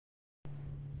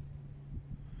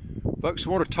Folks,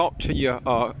 I want to talk to you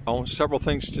on several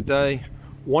things today.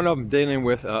 One of them dealing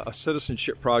with a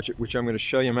citizenship project, which I'm going to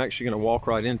show you. I'm actually going to walk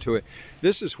right into it.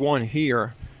 This is one here.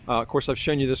 Of course, I've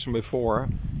shown you this one before.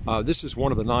 This is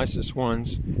one of the nicest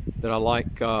ones that I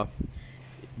like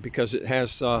because it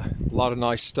has a lot of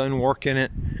nice stonework in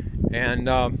it, and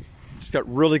it's got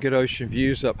really good ocean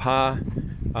views up high.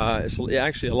 It's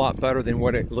actually a lot better than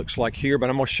what it looks like here, but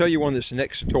I'm going to show you one that's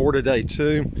next door today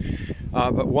too.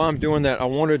 But while I'm doing that, I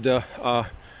wanted to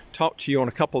talk to you on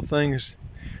a couple of things.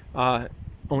 On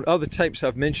other tapes,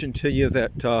 I've mentioned to you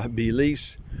that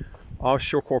Belize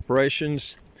offshore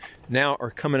corporations now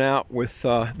are coming out with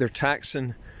they're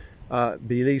taxing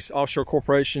Belize offshore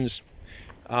corporations.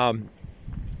 This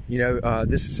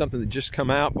is something that just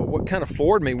come out, but what kind of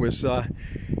floored me was I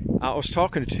was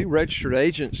talking to two registered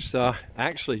agents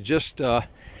actually just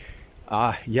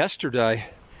yesterday,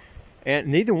 and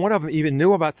neither one of them even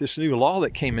knew about this new law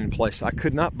that came in place. I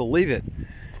could not believe it.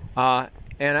 And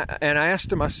I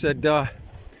asked them, I said,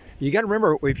 you got to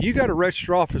remember, if you got a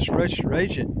registered office, registered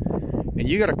agent, and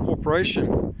you got a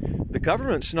corporation, the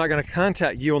government's not going to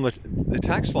contact you on the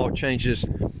tax law changes.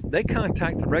 They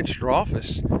contact the registered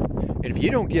office. And if you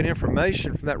don't get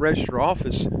information from that registered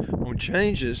office on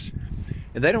changes,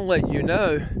 and they don't let you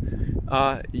know,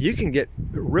 you can get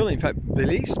really, in fact,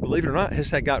 Belize, believe it or not,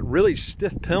 has got really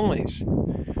stiff penalties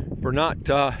for not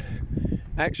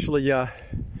actually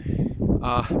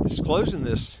disclosing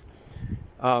this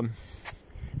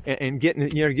and getting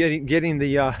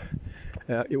the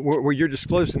where you're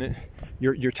disclosing it,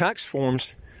 your tax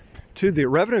forms to the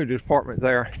revenue department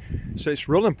there. So it's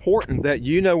real important that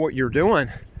you know what you're doing,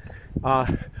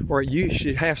 or you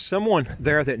should have someone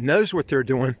there that knows what they're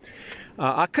doing.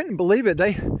 I couldn't believe it.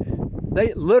 They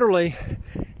literally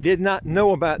did not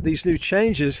know about these new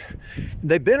changes.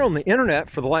 They've been on the internet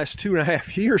for the last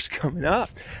 2.5 years coming up.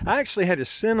 I actually had to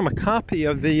send them a copy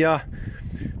of the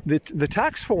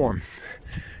tax form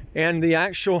and the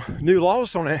actual new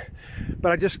laws on it,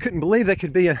 but I just couldn't believe they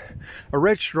could be a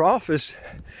registered office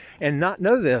and not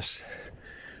know this.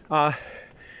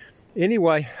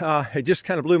 Anyway, it just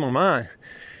kind of blew my mind.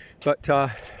 But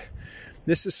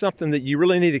this is something that you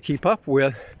really need to keep up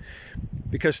with,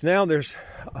 because now there's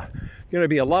going to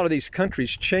be a lot of these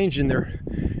countries changing their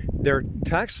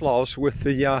tax laws with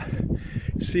the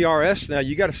CRS. Now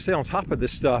you got to stay on top of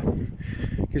this stuff,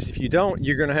 because if you don't,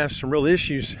 you're going to have some real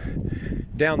issues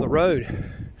down the road.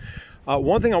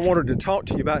 One thing I wanted to talk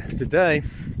to you about today,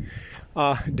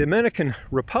 Dominican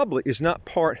Republic is not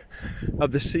part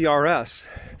of the CRS.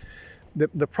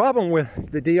 The problem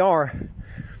with the DR,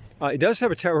 it does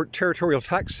have a territorial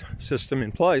tax system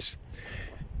in place,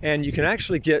 and you can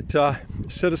actually get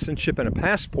citizenship and a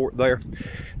passport there.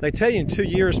 They tell you in 2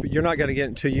 years, but you're not going to get it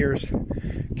in 2 years.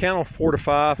 Count on 4 to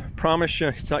 5. Promise you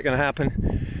it's not going to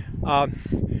happen.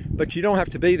 But you don't have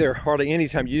to be there hardly any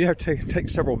time. You have to take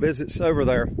several visits over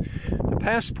there. The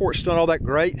passport's not all that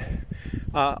great.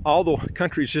 All the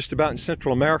countries just about in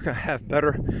Central America have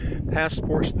better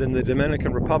passports than the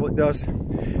Dominican Republic does.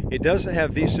 It doesn't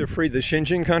have visa-free, the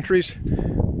Schengen countries,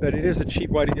 but it is a cheap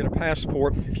way to get a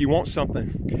passport if you want something.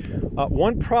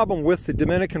 One problem with the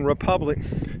Dominican Republic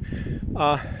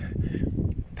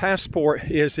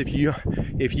passport is if you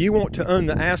want to own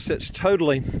the assets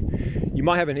totally, you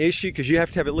might have an issue, because you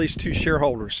have to have at least 2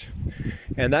 shareholders,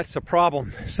 and that's the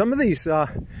problem. Some of these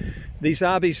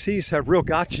IBCs have real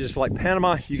gotchas, like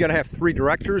Panama. You got to have 3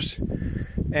 directors,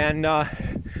 and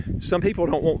some people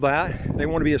don't want that. They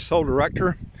want to be a sole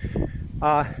director,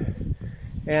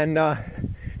 and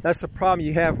that's the problem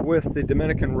you have with the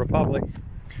Dominican Republic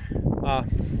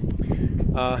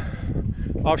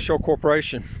offshore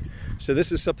corporation. So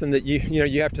this is something that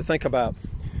you have to think about.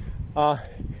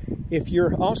 If you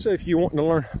want to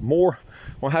learn more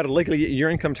on how to legally get your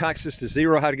income taxes to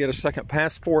zero, how to get a second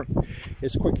passport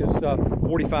as quick as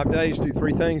 45 days, do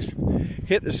 3 things.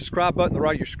 Hit the subscribe button on the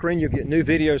right of your screen. You'll get new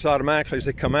videos automatically as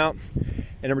they come out.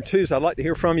 And number 2 is, I'd like to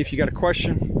hear from you. If you got a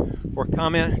question or a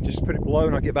comment, just put it below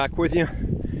and I'll get back with you.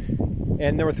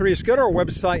 And number 3 is, go to our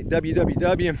website,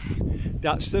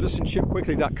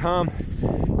 www.citizenshipquickly.com,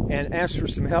 and ask for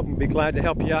some help. We'll be glad to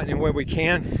help you out in any way we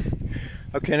can.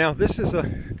 Okay, now this is a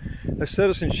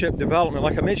citizenship development.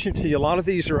 Like I mentioned to you, a lot of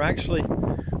these are actually,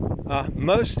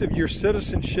 most of your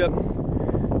citizenship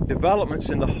developments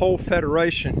in the whole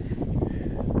Federation.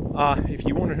 If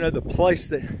you want to know the place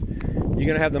that you're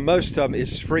going to have the most of them,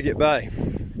 is Frigate Bay.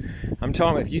 I'm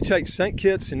talking about, if you take St.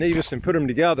 Kitts and Nevis and put them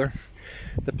together,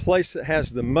 the place that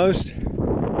has the most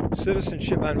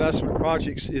citizenship investment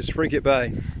projects is Frigate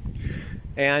Bay.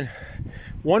 And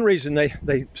one reason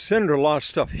they centered a lot of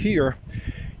stuff here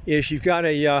is you've got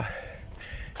a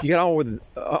you got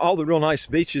all the real nice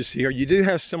beaches here. You do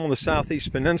have some on the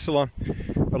Southeast Peninsula,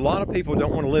 but a lot of people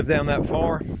don't want to live down that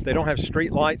far. They don't have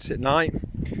street lights at night,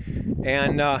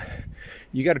 and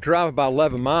you got to drive about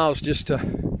 11 miles just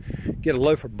to get a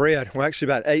loaf of bread. Well,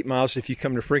 actually about 8 miles if you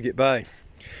come to Frigate Bay.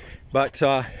 But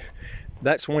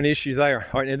that's one issue there.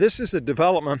 All right, now this is a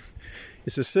development.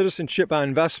 It's a citizenship by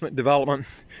investment development.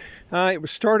 It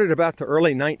was started about the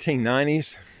early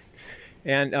 1990s,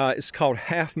 and it's called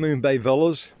Halfmoon Bay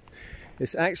Villas.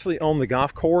 It's actually on the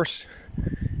golf course,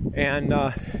 and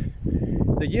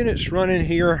the units running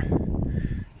here,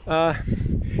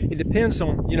 it depends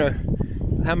on, you know,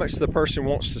 how much the person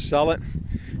wants to sell it.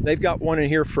 They've got one in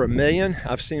here for $1 million.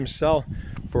 I've seen them sell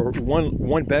for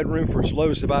one bedroom for as low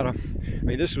as about I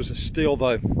mean, this was a steal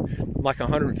though, like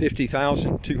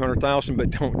 150,000, 200,000, but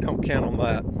don't count on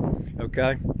that.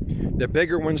 Okay, the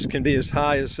bigger ones can be as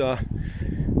high as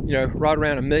you know, right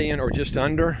around $1 million or just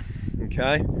under.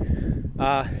 Okay,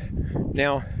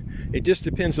 now it just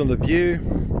depends on the view,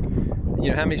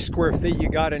 you know, how many square feet you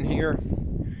got in here,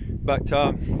 but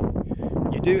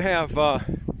you do have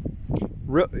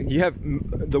you have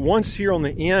the ones here on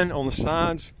the end, on the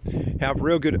sides, have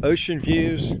real good ocean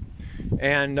views,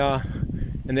 and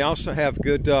they also have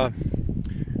good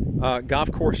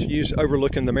golf course views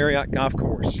overlooking the Marriott golf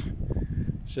course.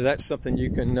 So that's something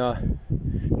you can,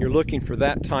 you're looking for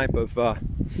that type of,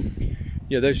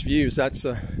 you know, those views. That's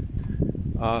what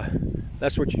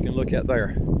you can look at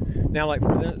there. Now, like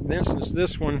for instance,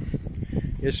 this one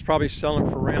is probably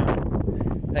selling for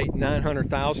around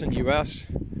 800,000 to $900,000 US.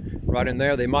 Right in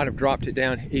there. They might have dropped it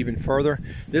down even further.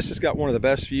 This has got one of the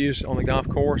best views on the golf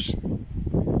course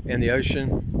and the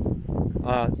ocean.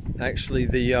 Actually,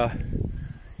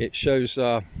 it shows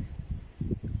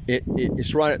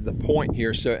it's right at the point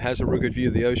here, so it has a real good view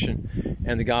of the ocean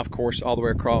and the golf course all the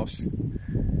way across.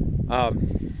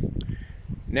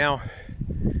 Now,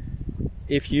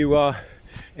 if you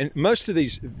and most of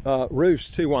these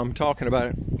roofs too, while I'm talking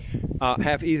about it,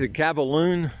 have either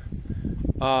gavaloon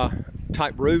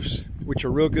type roofs, which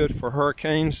are real good for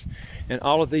hurricanes, and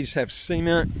all of these have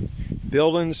cement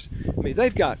buildings. I mean,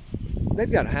 they've got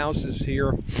houses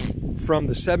here from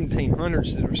the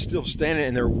 1700s that are still standing,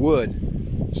 and they're wood.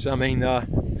 So I mean,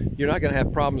 you're not going to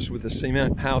have problems with the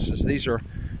cement houses. These are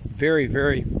very,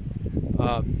 very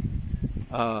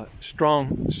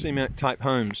strong cement type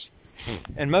homes,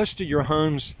 and most of your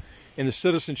homes in the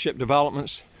citizenship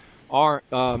developments are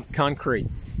concrete,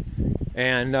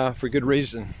 and for good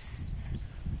reason.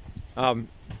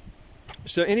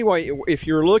 So anyway, if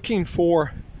you're looking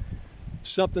for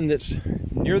something that's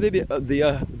near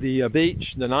the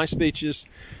beach, the nice beaches,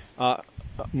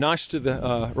 nice to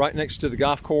the right next to the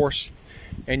golf course,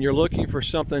 and you're looking for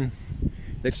something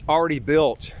that's already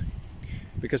built,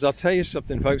 because I'll tell you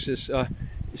something, folks, it's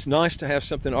nice to have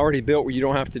something already built where you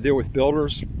don't have to deal with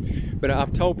builders. But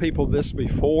I've told people this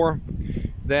before,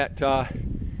 that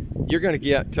you're going to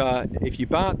get, if you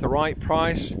buy at the right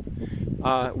price,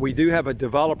 we do have a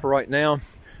developer right now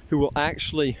who will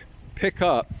actually pick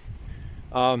up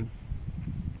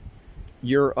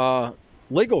your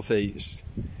legal fees,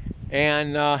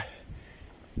 and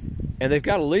they've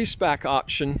got a leaseback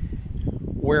option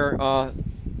where,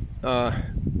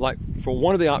 like for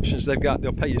one of the options they'll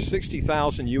pay you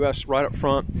 $60,000 US right up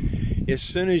front as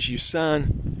soon as you sign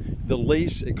the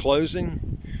lease at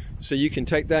closing, so you can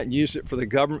take that and use it for the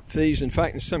government fees. In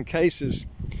fact, in some cases,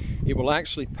 it will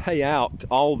actually pay out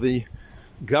all the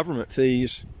government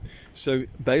fees. So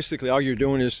basically, all you're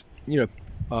doing is, you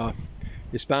know,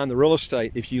 is buying the real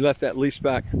estate if you let that lease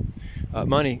back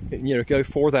money, you know, go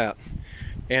for that.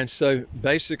 And so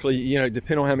basically, you know,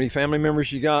 depending on how many family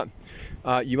members you got,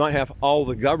 you might have all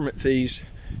the government fees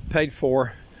paid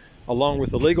for along with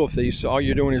the legal fees. So all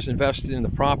you're doing is investing in the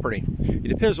property. It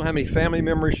depends on how many family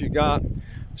members you got,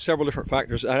 several different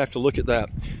factors. I'd have to look at that.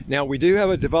 Now, we do have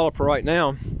a developer right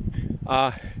now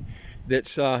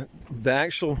that's they're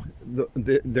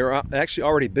actually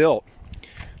already built,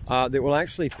 that will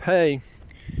actually pay,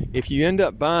 if you end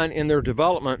up buying in their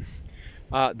development,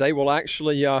 they will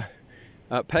actually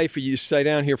pay for you to stay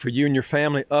down here for you and your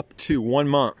family up to 1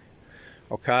 month.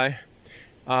 Okay,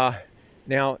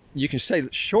 now you can stay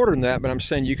shorter than that, but I'm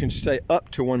saying you can stay up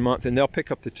to 1 month, and they'll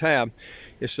pick up the tab.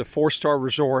 It's a 4-star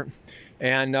resort,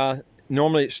 and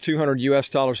normally it's $200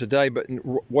 US a day, but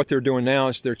what they're doing now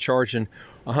is they're charging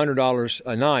 $100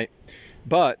 a night.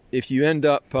 But if you end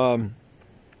up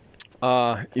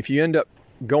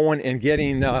going and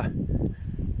getting the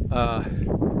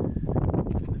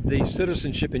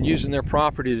citizenship and using their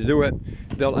property to do it,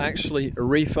 they'll actually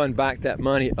refund back that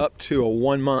money up to a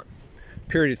 1 month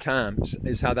period of time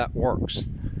is how that works.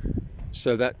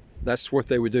 So that that's what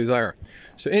they would do there.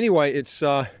 So anyway, it's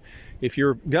if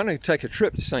you're going to take a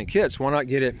trip to St. Kitts, why not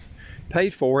get it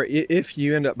paid for if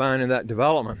you end up buying in that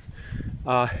development?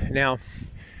 Now,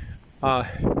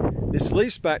 this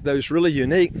leaseback, though, is really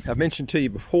unique. I've mentioned to you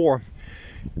before,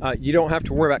 you don't have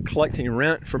to worry about collecting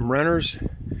rent from renters.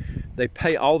 They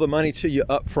pay all the money to you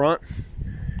up front.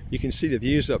 You can see the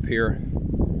views up here,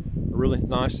 really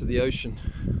nice to the ocean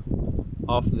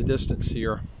off in the distance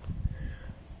here.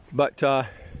 But the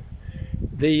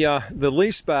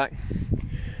leaseback,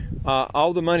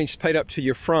 all the money's paid up to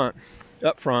your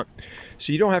up front,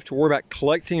 so you don't have to worry about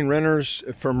collecting renters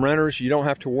from renters. You don't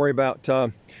have to worry about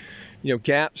you know,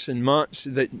 gaps in months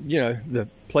that, you know, the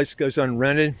place goes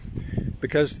unrented,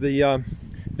 because the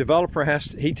developer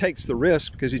he takes the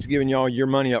risk because he's giving you all your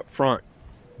money up front.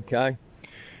 Okay,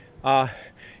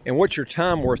 and what's your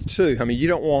time worth too? I mean, you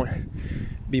don't want to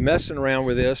be messing around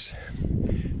with this.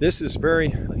 This is very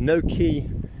no-key.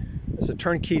 It's a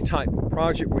turnkey type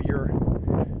project where you're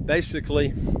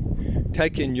basically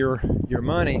taking your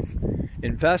money,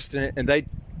 investing it, and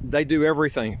they do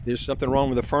everything. If there's something wrong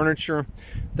with the furniture,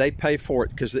 they pay for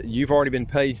it because you've already been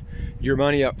paid your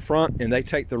money up front, and they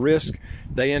take the risk.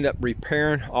 They end up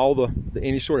repairing all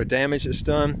any sort of damage that's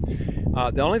done.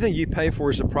 The only thing you pay for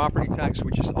is the property tax,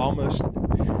 which is almost,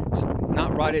 it's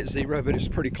not right at zero, but it's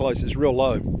pretty close. It's real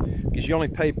low because you only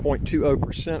pay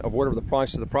 0.20% of whatever the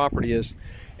price of the property is,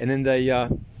 and then they you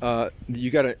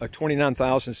got a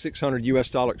 $29,600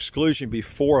 US exclusion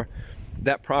before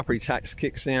that property tax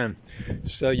kicks in.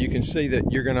 So you can see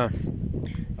that you're gonna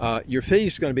your fee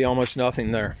is going to be almost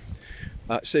nothing there.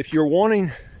 So if you're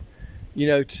wanting, you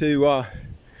know, to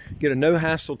get a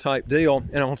no-hassle type deal,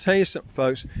 and I'll tell you something,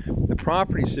 folks, the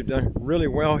properties have done really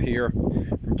well here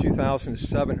from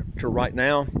 2007 to right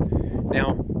now.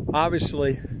 Now,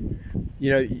 obviously,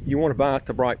 you know, you want to buy at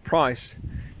the right price,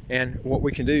 and what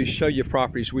we can do is show you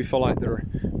properties we feel like they're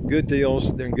good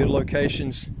deals, they're in good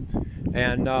locations,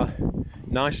 and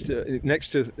nice next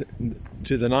to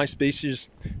the nice beaches.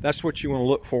 That's what you want to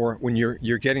look for when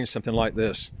you're getting something like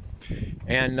this.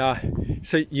 And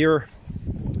so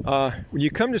when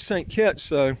you come to St. Kitts,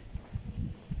 so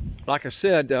like I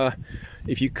said,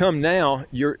 if you come now,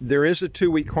 there is a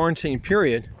 2-week quarantine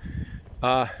period.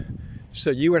 So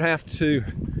you would have to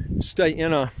stay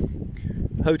in a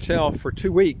hotel for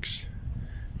 2 weeks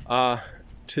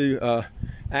to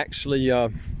actually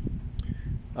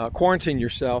quarantine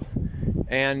yourself.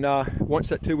 And once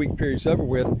that 2-week period is over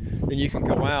with, then you can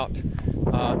go out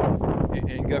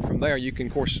and go from there. You can,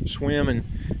 of course, swim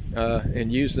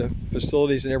and use the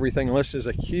facilities and everything, unless there's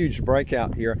a huge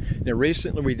breakout here. Now,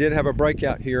 recently we did have a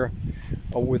breakout here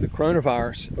with the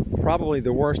coronavirus, probably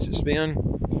the worst it's been.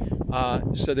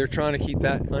 So they're trying to keep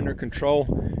that under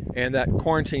control, and that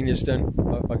quarantine has done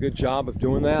a good job of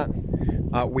doing that.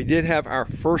 We did have our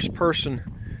first person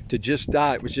to just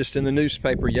die. It was just in the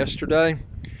newspaper yesterday.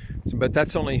 But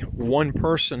that's only one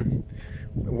person.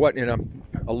 What, in a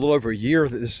little over a year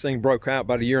that this thing broke out,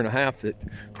 about a year and a half that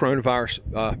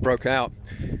coronavirus broke out.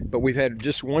 But we've had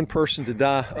just one person to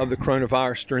die of the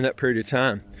coronavirus during that period of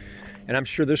time, and I'm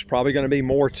sure there's probably going to be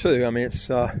more too. I mean, it's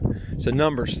a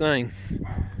numbers thing.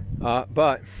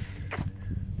 But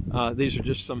these are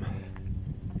just some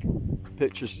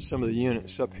pictures of some of the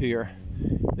units up here.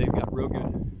 They've got real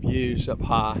good views up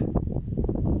high,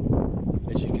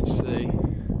 as you can see.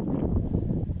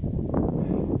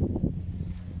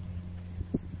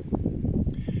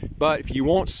 But if you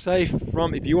want to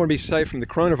be safe from the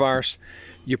coronavirus,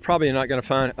 you're probably not going to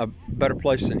find a better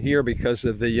place than here, because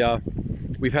of the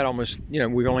we've had almost, you know,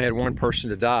 we've only had one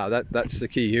person to die. That's the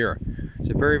key here.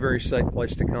 It's a very, very safe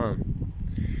place to come.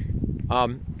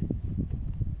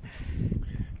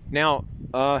 Now,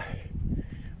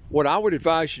 what I would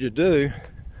advise you to do,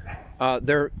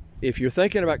 if you're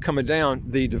thinking about coming down,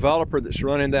 the developer that's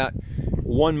running that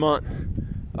 1 month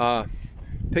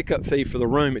pickup fee for the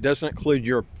room, it doesn't include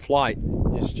your flight.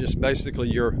 It's just basically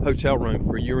your hotel room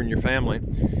for you and your family.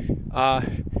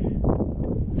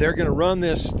 They're going to run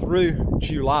this through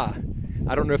July.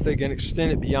 I don't know if they can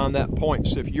extend it beyond that point.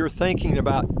 So if you're thinking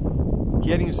about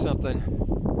getting something,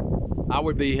 I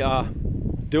would be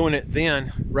doing it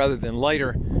then rather than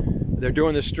later. They're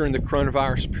doing this during the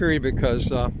coronavirus period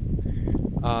because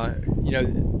you know,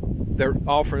 they're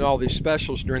offering all these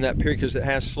specials during that period, because it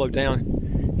has slowed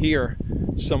down here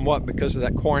somewhat because of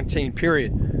that quarantine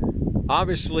period.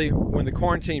 Obviously, when the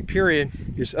quarantine period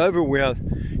is over with,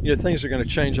 you know, things are going to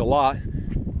change a lot.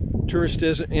 Tourist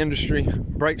industry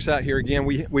breaks out here again.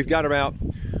 We've got about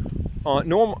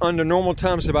under normal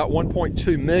times about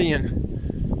 1.2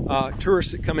 million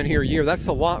tourists that come in here a year. That's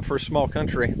a lot for a small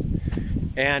country,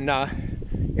 and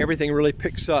everything really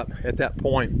picks up at that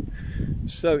point.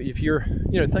 So if you're,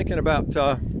 thinking about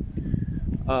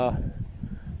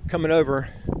coming over,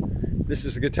 this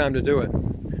is a good time to do it.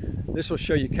 This will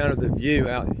show you kind of the view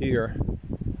out here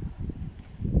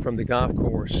from the golf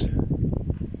course.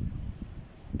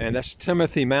 And that's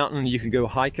Timothy Mountain. You can go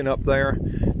hiking up there.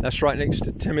 That's right next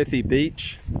to Timothy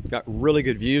Beach. Got really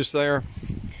good views there.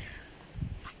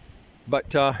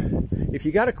 But if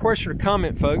you got a question or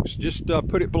comment, folks, just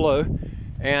put it below.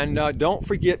 And don't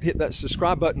forget, hit that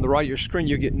subscribe button on the right of your screen.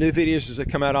 You'll get new videos as they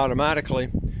come out automatically.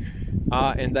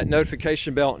 And that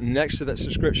notification bell next to that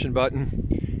subscription button.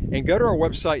 And go to our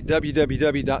website,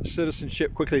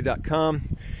 www.citizenshipquickly.com.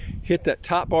 Hit that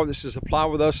top bar that says apply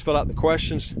with us, fill out the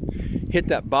questions. Hit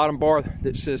that bottom bar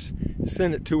that says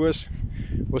send it to us.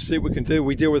 We'll see what we can do.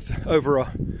 We deal with over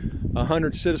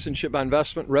 100 citizenship by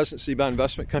investment, residency by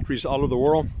investment countries all over the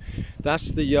world.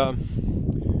 That's the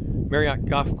Marriott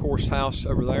Golf Course House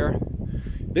over there.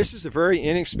 This is a very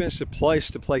inexpensive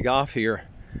place to play golf here.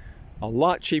 A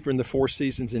lot cheaper than the Four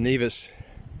Seasons in Nevis.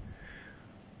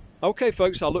 Okay,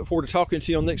 folks, I look forward to talking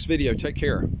to you on the next video. Take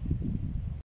care.